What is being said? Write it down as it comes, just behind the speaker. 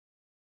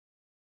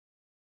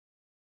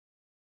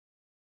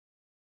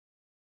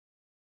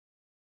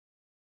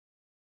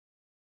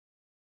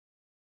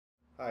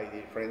Hi,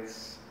 dear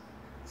friends.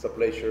 It's a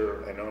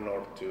pleasure and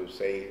honor to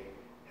say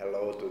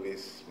hello to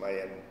this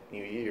Mayan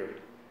New Year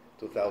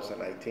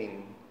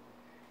 2019.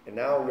 And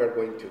now we are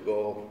going to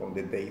go from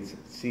the dates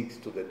 6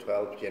 to the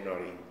 12th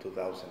January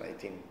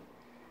 2019.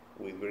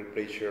 With great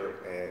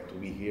pleasure to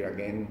be here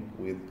again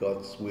with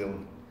God's will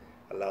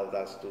allowed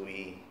us to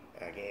be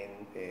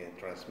again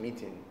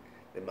transmitting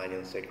the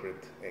Mayan sacred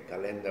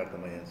calendar, the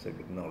Mayan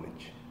sacred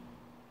knowledge.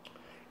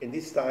 In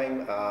this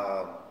time,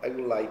 I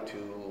would like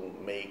to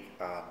make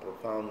a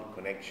profound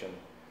connection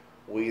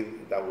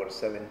with our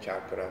 7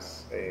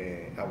 chakras,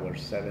 our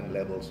 7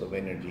 levels of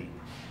energy,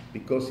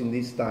 because in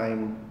this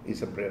time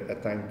is a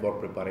time for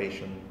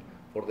preparation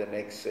for the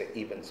next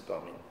events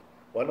coming.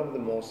 One of the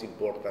most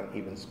important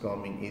events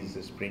coming is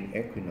the Spring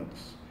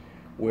Equinox,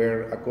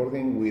 where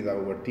according with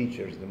our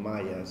teachers, the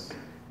Mayas,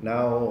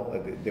 now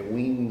the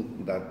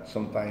wind that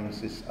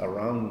sometimes is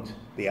around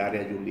the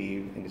area you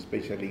live, and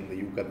especially in the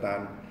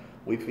Yucatan,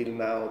 we feel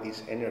now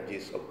these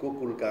energies of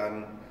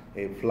KuKuulKaan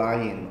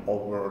flying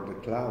over the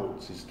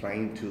clouds, is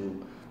trying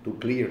to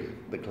clear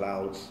the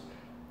clouds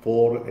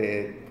for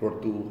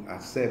to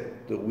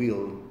accept the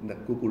will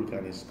that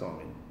KuKuulKaan is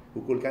coming.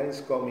 KuKuulKaan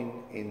is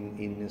coming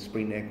in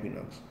Spring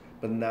Equinox,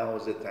 but now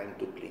is the time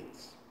to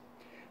cleanse.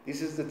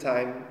 This is the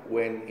time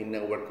when in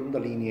our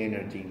Kundalini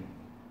energy,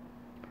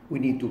 we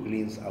need to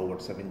cleanse our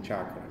 7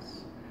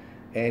 chakras.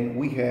 And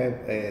we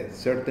have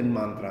certain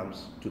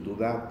mantras to do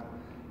that.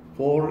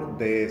 For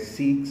the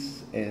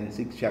 7 and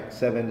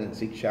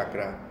 6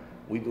 chakra,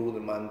 we do the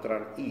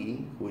mantra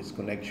E, who is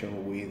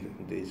connection with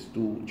these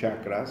 2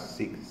 chakras,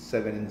 6,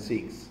 7 and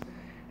 6.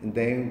 And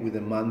then with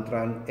the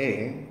mantra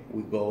E,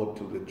 we go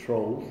to the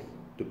throat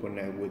to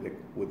connect with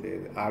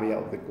the area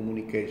of the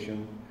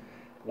communication.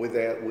 With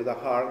the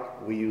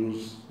heart, we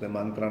use the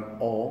mantra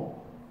O,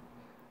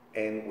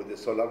 and with the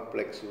solar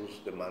plexus,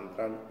 the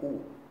mantra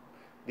U.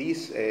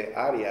 These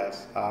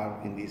areas are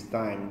in this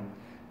time.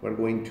 We're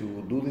going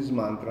to do these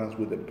mantras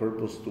with the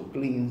purpose to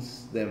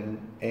cleanse them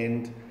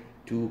and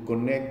to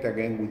connect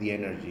again with the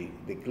energy,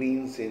 the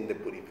cleansing, the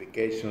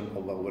purification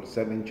of our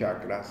 7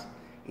 chakras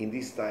in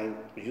this time,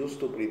 just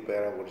to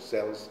prepare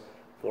ourselves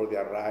for the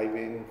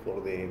arriving,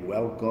 for the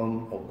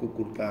welcome of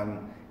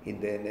KuKuulKaan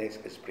in the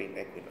next Spring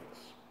Equinox.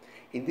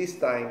 In this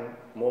time,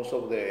 most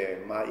of the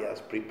Mayas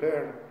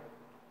prepare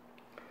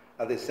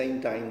at the same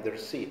time their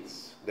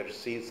seeds. Their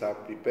seeds are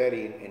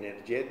preparing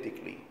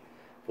energetically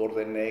for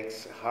the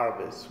next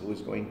harvest, who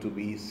is going to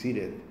be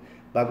seeded.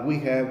 But we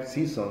have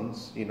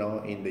seasons,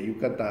 in the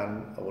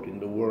Yucatan or in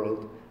the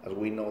world, as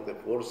we know, the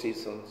 4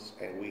 seasons,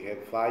 and we have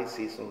 5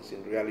 seasons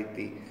in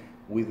reality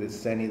with the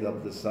zenith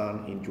of the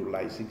sun in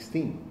July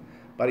 16.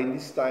 But in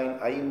this time,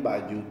 I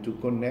invite you to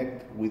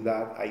connect with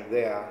that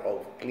idea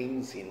of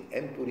cleansing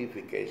and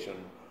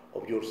purification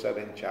of your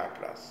 7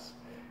 chakras,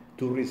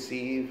 to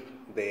receive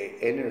the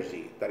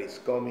energy that is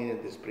coming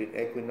in the Spring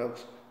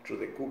Equinox through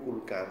the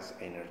KuKuulKaan's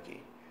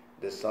energy.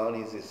 The sun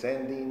is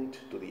descending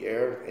to the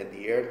earth, and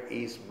the earth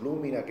is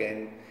blooming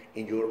again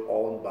in your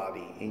own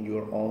body, in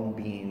your own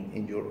being,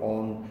 in your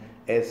own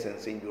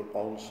essence, in your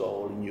own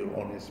soul, in your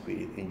own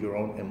spirit, in your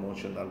own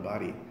emotional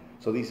body.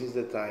 So this is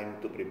the time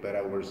to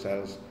prepare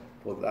ourselves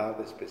for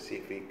that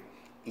specific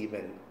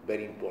event,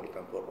 very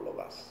important for all of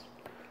us.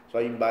 So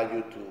I invite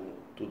you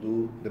to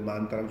do the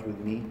mantras with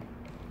me,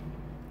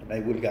 and I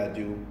will guide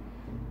you,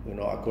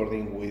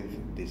 according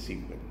with the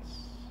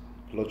sequence.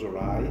 Close your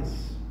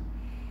eyes.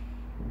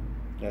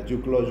 As you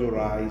close your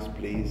eyes,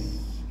 please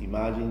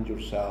imagine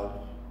yourself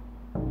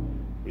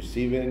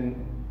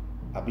receiving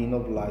a beam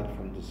of light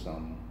from the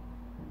sun.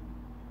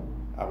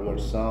 Our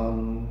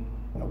sun,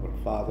 our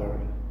Father,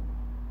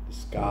 the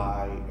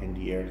sky and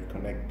the earth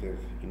connected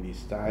in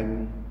this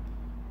time,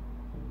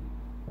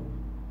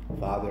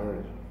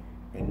 Father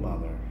and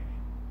Mother.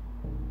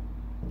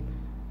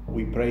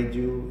 We prayed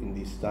you in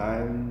this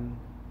time,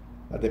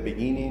 at the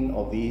beginning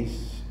of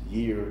this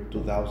year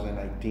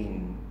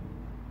 2019,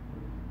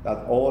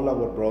 that all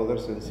our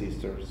brothers and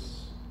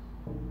sisters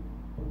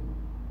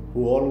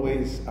who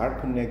always are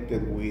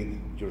connected with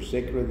your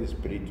sacred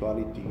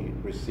spirituality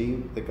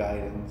receive the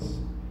guidance,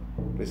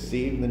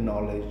 receive the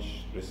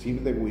knowledge,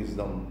 receive the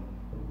wisdom,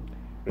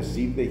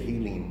 receive the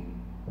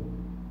healing,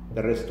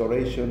 the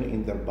restoration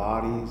in their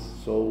bodies,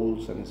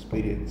 souls, and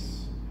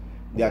spirits,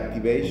 the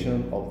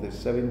activation of the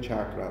 7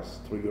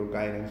 chakras through your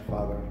guidance,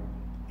 Father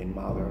and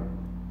Mother.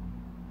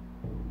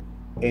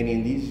 And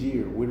in this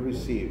year we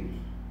receive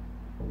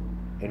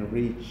and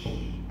reach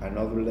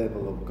another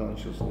level of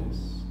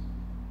consciousness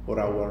for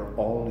our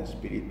own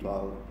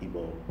spiritual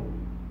evolve.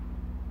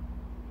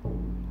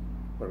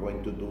 We're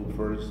going to do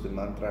first the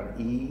mantra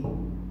E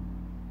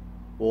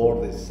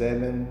for the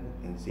 7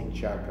 and 6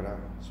 chakra.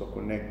 So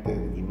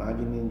connected,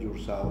 imagining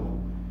yourself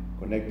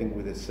connecting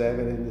with the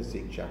 7 and the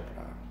 6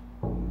 chakra.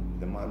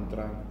 The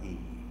mantra E.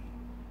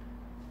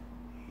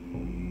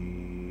 E.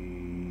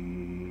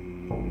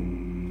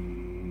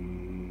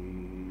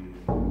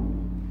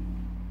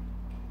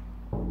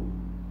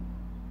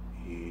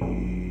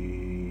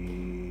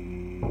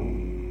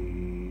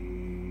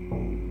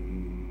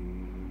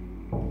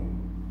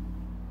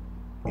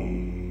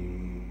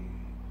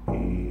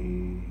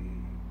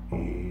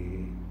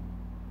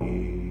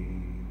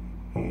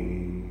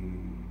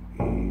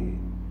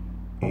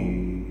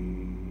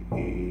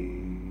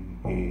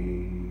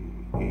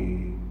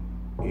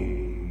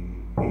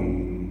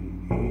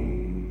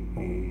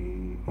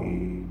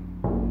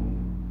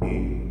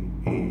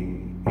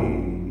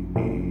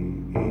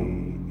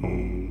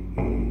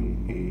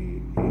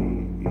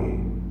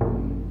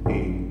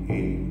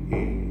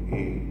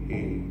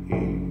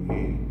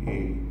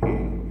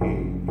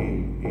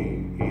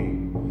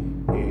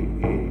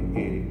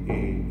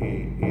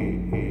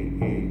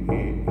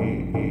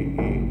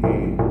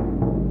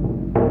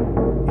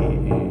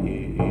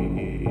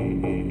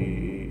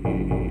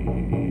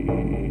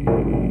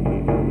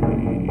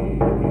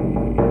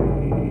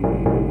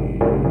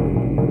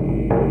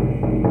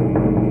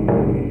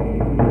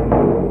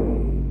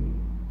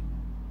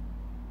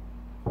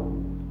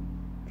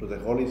 through the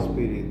Holy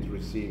Spirit,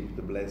 receive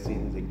the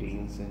blessings, the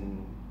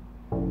cleansing,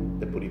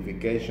 the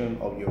purification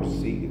of your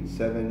 7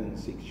 and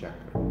 6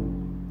 chakra.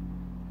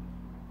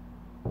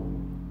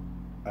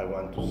 I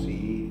want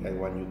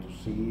you to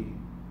see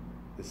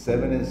the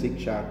 7 and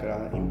 6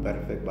 chakra in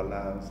perfect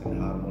balance and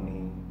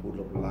harmony, full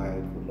of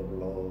light, full of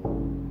love,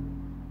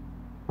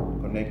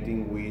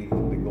 connecting with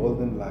the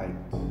golden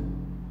light,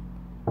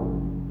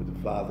 with the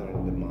Father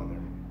and the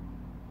Mother.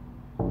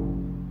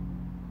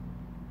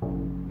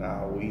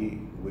 Now we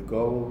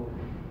go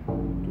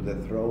to the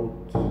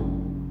throat,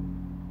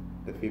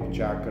 the 5th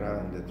chakra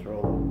and the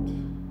throat,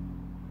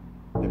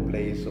 the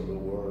place of the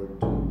word,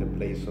 the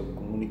place of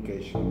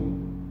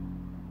communication.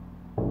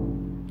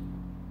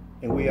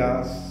 And we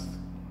ask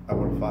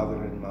our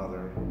Father and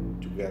Mother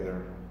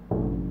together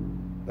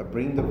that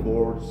bring the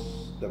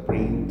force, that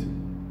bring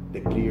the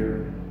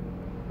clear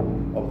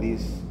of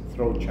this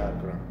throat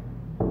chakra,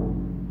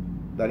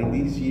 that in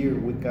this year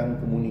we can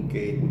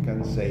communicate, we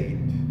can say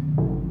it,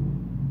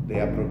 the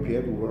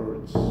appropriate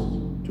words,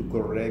 to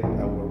correct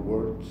our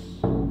words,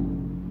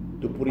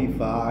 to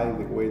purify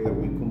the way that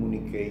we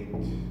communicate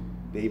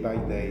day by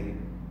day,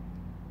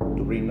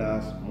 to bring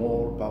us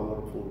more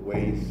powerful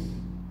ways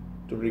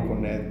to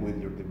reconnect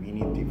with your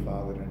divinity,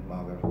 Father and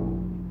Mother.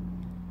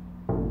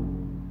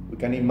 We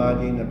can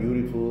imagine a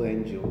beautiful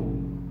angel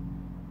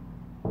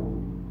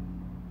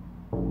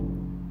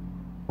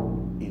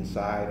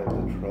inside of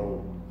the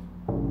throat,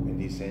 and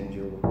this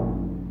angel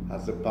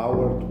has the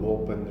power to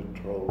open the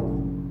throat,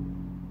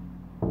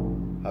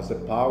 has the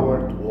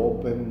power to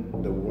open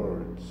the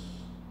words,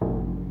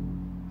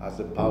 has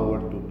the power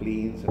to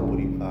cleanse and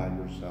purify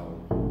yourself.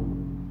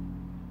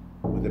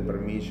 With the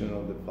permission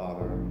of the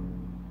Father,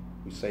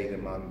 we say the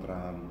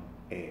mantra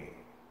E.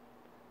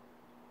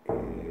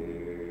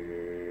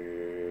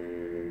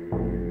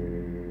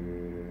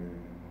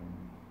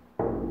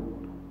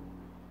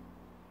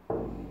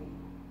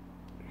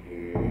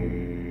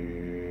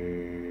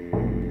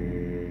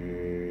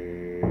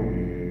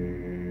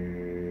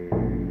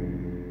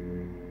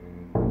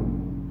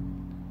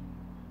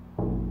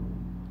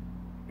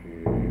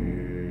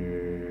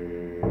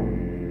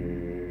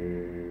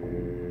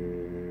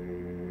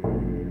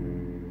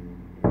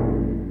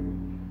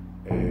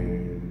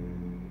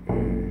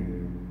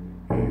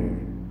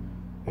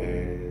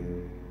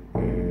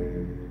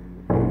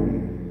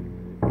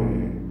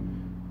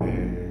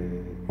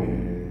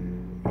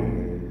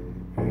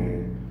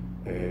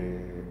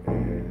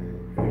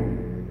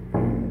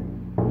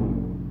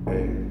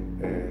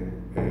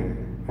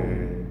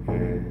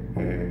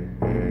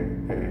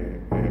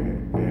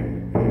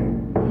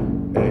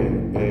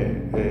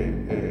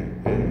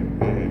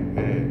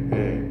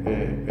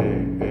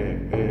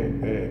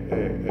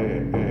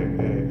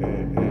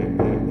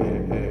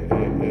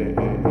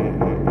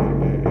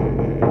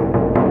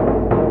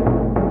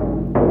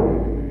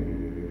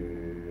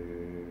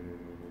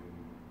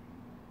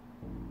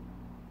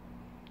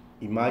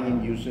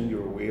 Imagine using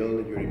your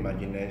will, your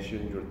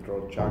imagination, your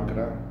throat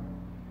chakra,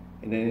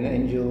 and an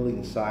angel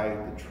inside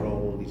the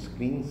throat is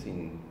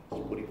cleansing, is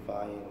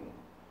purifying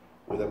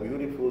with a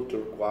beautiful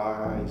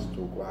turquoise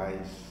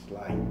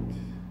light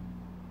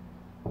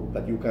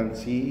that you can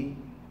see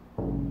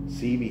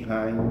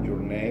behind your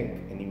neck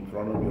and in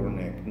front of your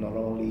neck, not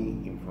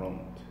only in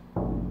front,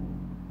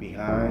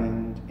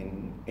 behind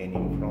and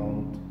in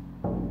front,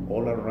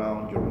 all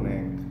around your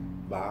neck,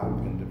 back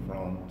and the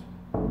front.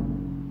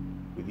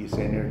 With this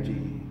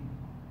energy,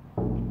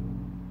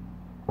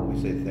 we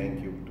say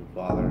thank you to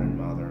Father and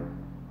Mother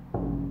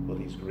for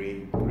this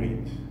great,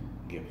 great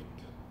gift.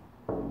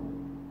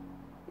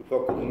 We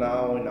focus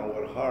now in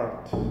our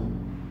heart.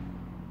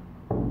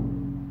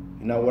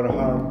 In our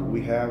heart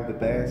we have the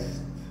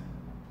best,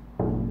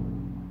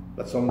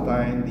 but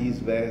sometimes this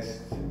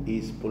best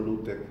is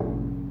polluted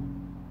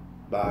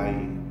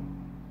by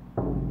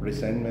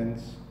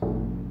resentments,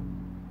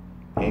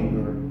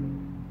 anger,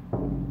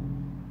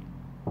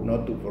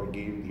 not to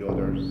forgive the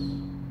others,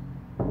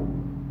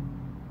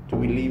 to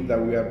believe that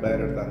we are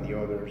better than the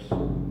others,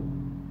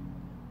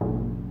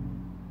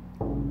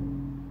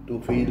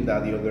 to feel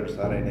that the others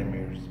are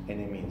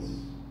enemies.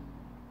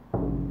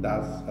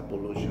 That's a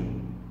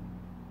pollution.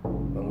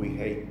 When we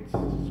hate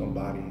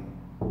somebody,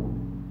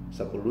 it's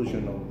a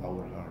pollution of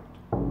our heart.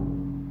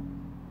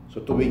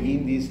 So to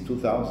begin this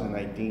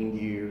 2019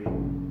 year,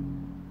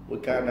 we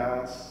can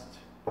ask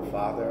the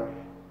Father,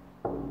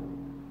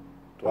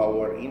 to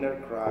our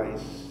inner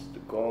Christ, to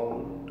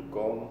come,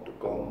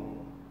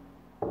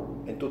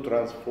 and to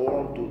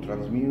transform, to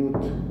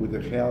transmute with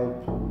the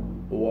help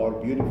of our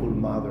beautiful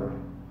Mother.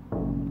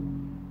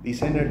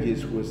 These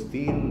energies will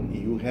still,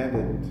 you have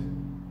it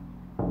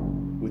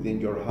within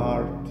your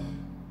heart,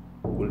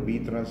 will be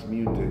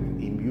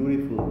transmuted in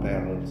beautiful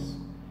pearls,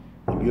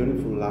 in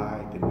beautiful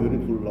light, in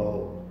beautiful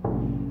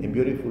love, in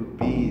beautiful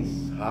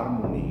peace,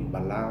 harmony,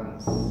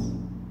 balance,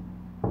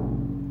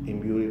 in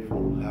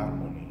beautiful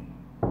harmony.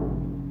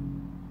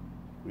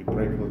 We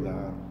pray for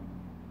that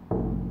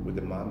with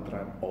the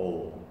mantra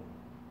O.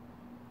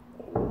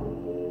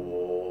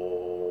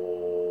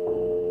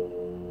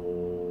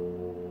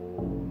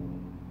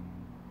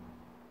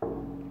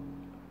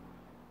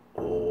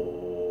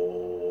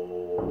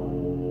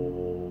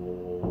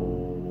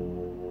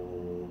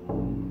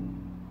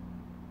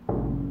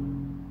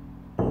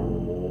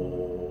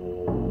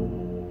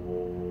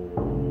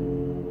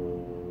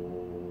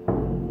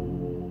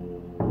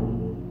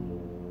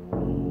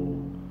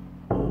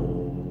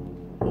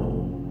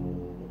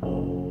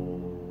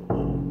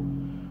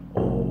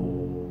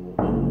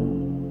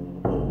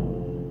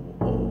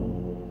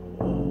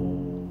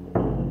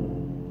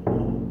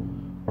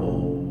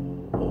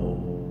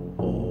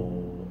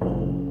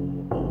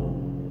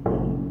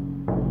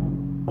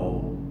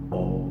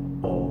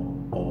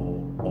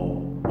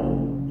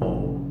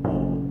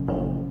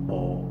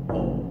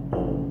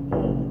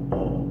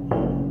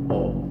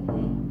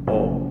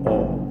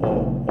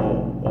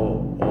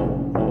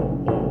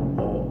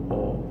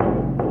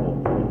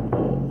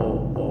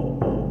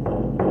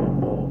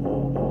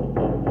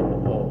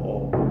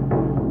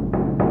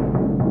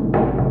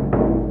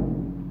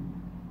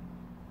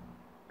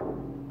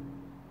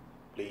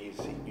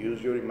 Please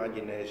use your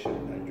imagination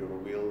and your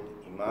will.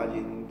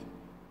 Imagine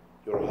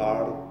your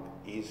heart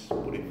is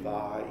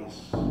purified,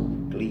 is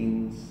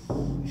cleansed,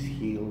 is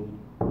healed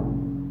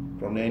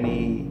from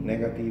any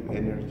negative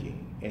energy,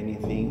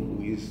 anything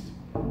who is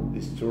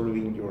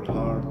disturbing your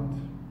heart,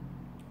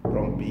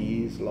 from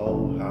peace,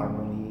 love,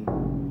 harmony,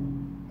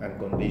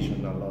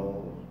 unconditional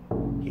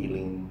love,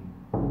 healing,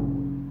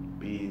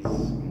 peace,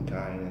 and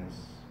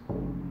kindness.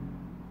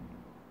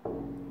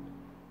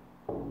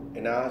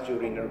 And ask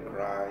your inner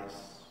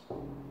Christ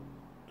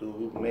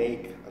to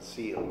make a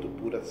seal, to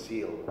put a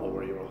seal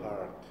over your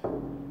heart,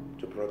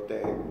 to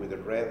protect with a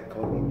red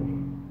color,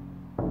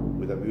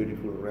 with a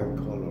beautiful red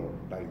color,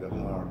 like the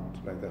heart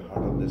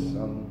of the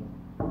sun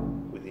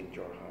within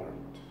your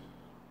heart.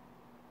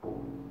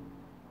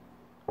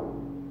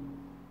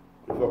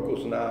 We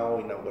focus now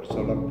in our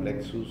solar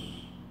plexus,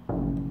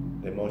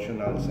 the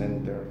emotional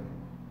center.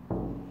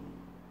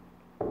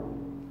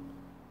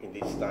 In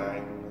this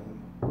time,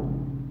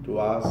 to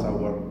ask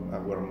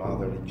our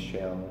Mother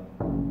Shell,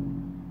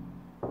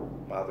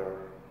 Mother,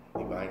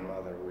 Divine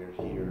Mother, we're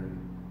here.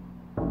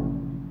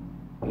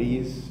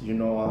 Please, you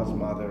know us,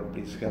 Mother,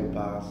 please help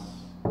us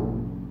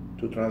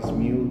to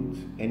transmute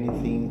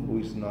anything who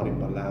is not in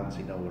balance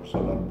in our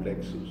solar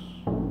plexus,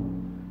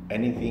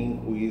 anything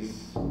who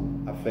is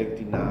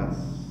affecting us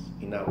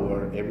in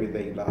our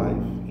everyday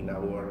life, in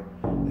our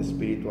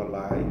spiritual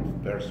life,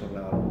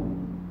 personal,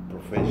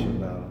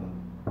 professional,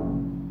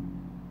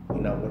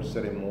 in our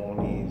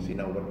ceremonies,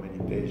 in our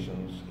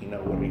meditations, in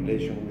our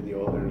relation with the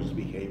others,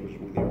 behaviors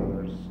with the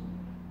others.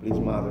 Please,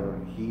 Mother,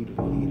 heal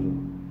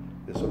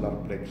the solar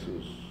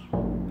plexus.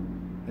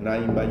 And I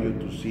invite you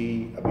to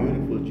see a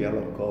beautiful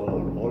yellow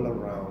color all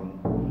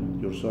around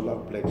your solar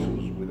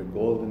plexus with a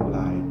golden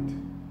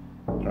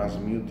light,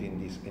 transmuting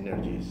these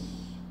energies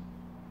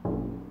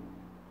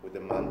with the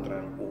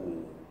mantra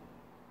OO.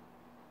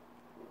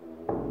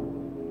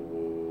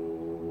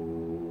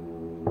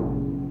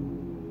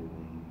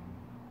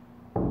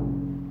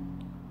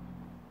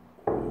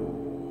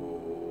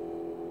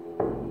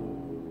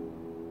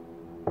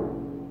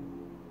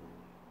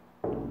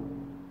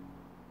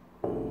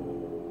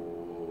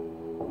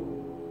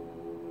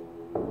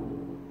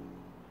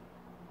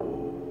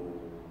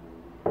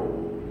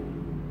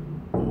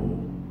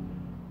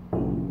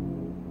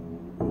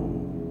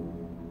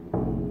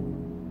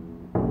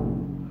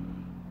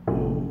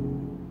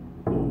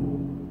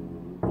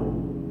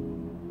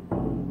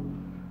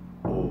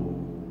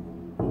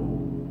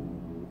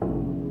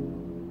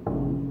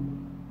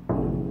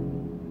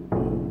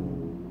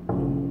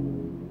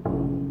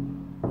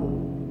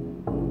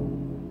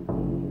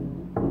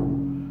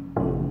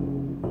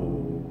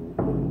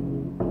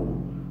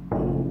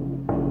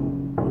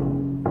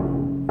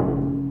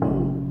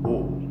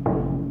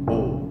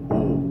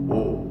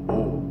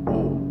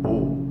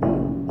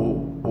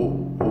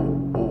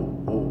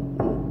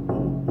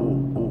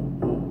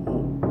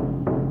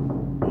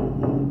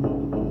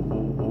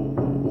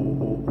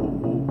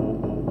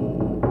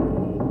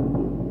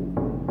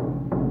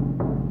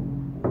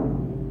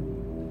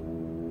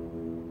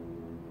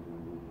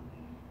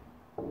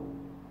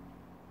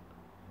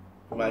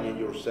 Imagine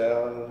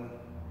yourself,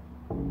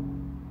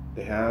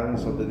 the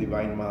hands of the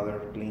Divine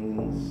Mother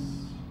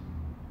cleanse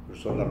your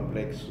solar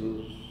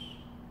plexus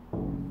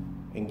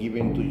and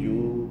giving to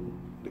you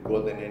the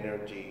golden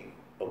energy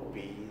of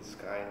peace,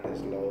 kindness,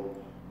 love,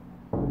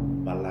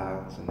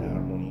 balance, and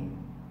harmony.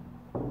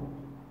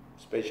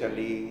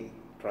 Especially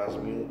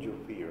transmute your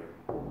fear.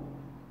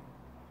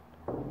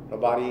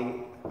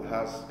 Nobody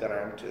has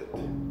granted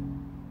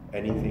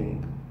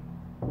anything,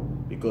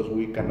 because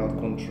we cannot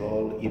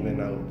control even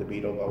the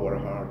beat of our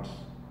hearts.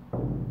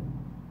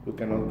 We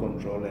cannot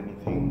control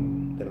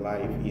anything. The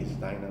life is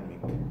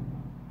dynamic.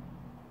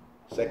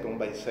 Second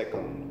by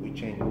second, we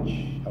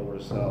change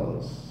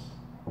ourselves.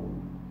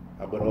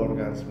 Our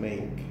organs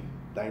make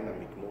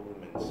dynamic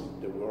movements.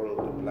 The world,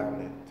 the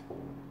planet,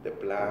 the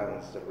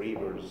plants, the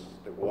rivers,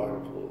 the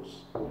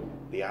waterfalls,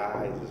 the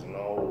ice, the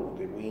snow,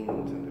 the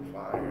wind, and the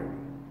fire.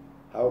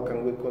 How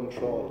can we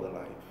control the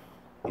life?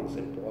 It's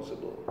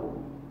impossible.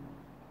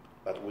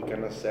 But we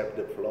can accept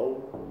the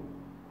flow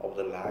of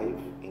the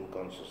life in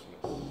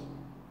consciousness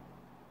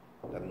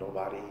that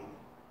nobody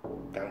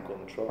can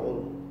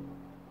control,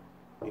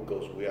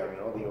 because we are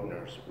not the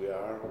owners, we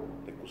are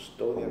the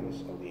custodians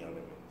of the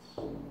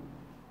elements.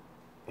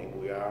 And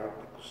we are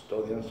the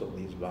custodians of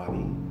this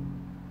body,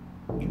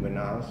 given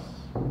us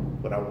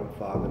by our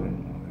Father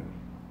and Mother.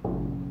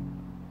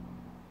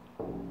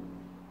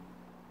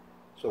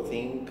 So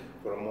think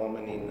for a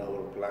moment in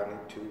our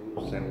planet to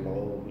send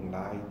love and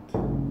light,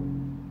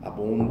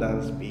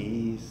 abundance,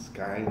 peace,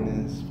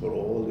 kindness for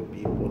all the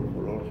people,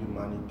 for all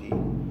humanity,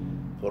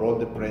 for all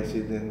the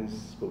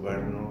presidents,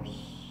 governors,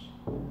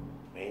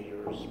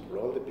 mayors, for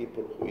all the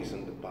people who is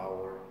in the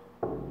power,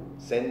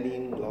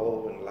 sending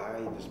love and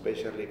light,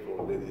 especially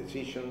for the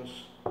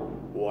decisions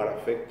who are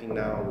affecting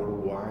now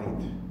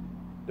worldwide,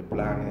 the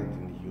planet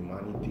and the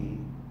humanity.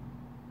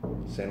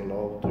 Send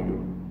love to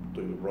your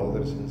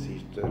brothers and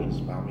sisters,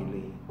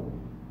 family.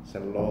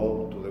 Send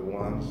love to the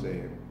ones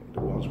the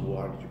ones who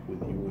are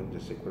with you in the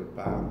sacred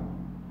path.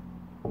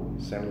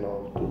 Send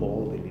love to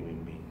all the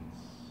living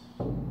beings.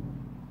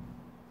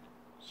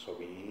 So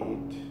be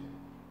it,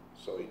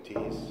 so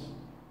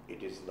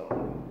it is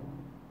done.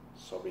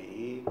 So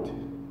be it,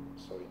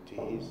 so it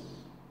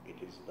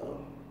is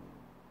done.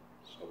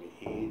 So be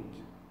it,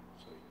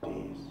 so it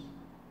is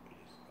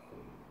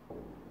done.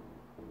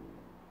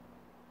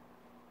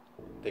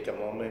 Take a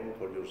moment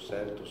for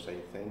yourself to say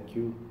thank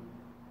you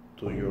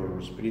to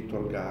your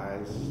spiritual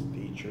guides,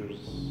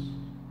 teachers.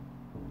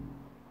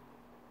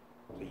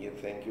 Saying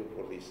thank you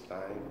for this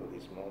time, for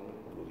this moment,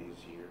 for this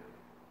year.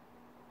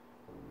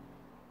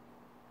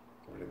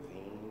 Breathe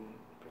in,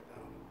 breathe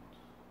out.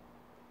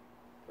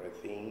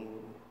 Breathe in,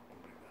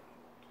 breathe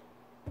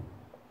out.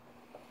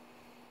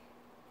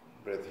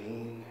 Breathe in and breathe out. Breathe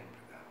in,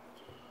 breathe out.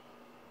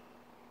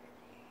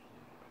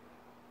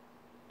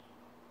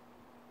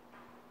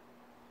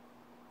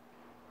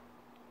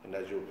 And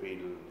as you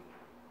feel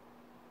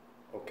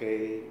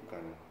okay, you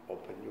can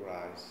open your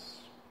eyes.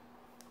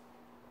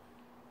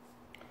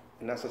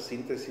 And as a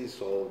synthesis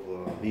of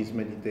this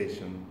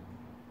meditation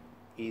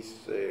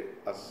is,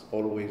 as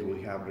always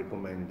we have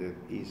recommended,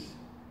 is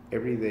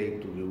every day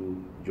to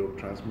do your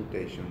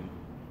transmutation,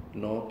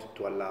 not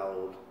to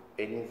allow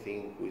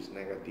anything which is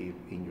negative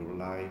in your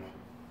life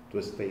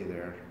to stay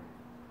there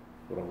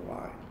for a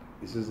while.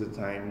 This is the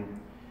time,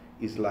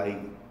 it's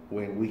like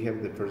when we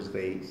have the first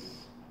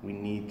days, we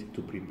need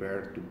to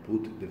prepare to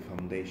put the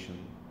foundation,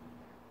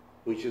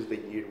 which is the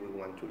year we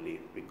want to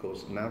live,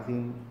 because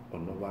nothing or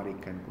nobody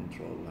can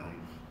control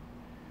life.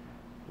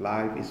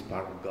 Life is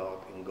part of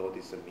God, and God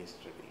is a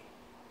mystery.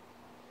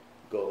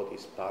 God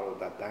is part of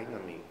that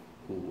dynamic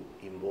who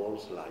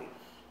involves life.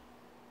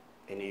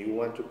 And if you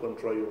want to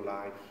control your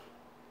life,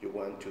 you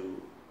want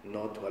to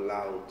not to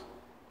allow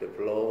the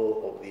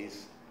flow of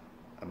this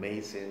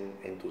amazing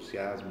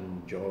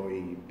enthusiasm,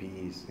 joy,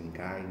 peace, and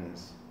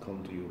kindness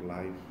come to your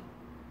life,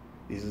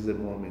 this is the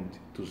moment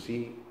to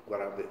see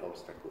what are the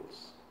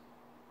obstacles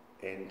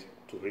and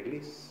to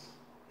release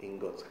in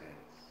God's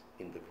hands,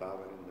 in the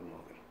Father and the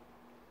Mother.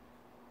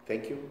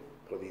 Thank you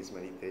for this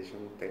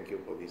meditation. Thank you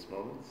for these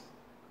moments.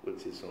 We'll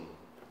see you soon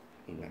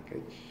in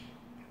Lak'ech.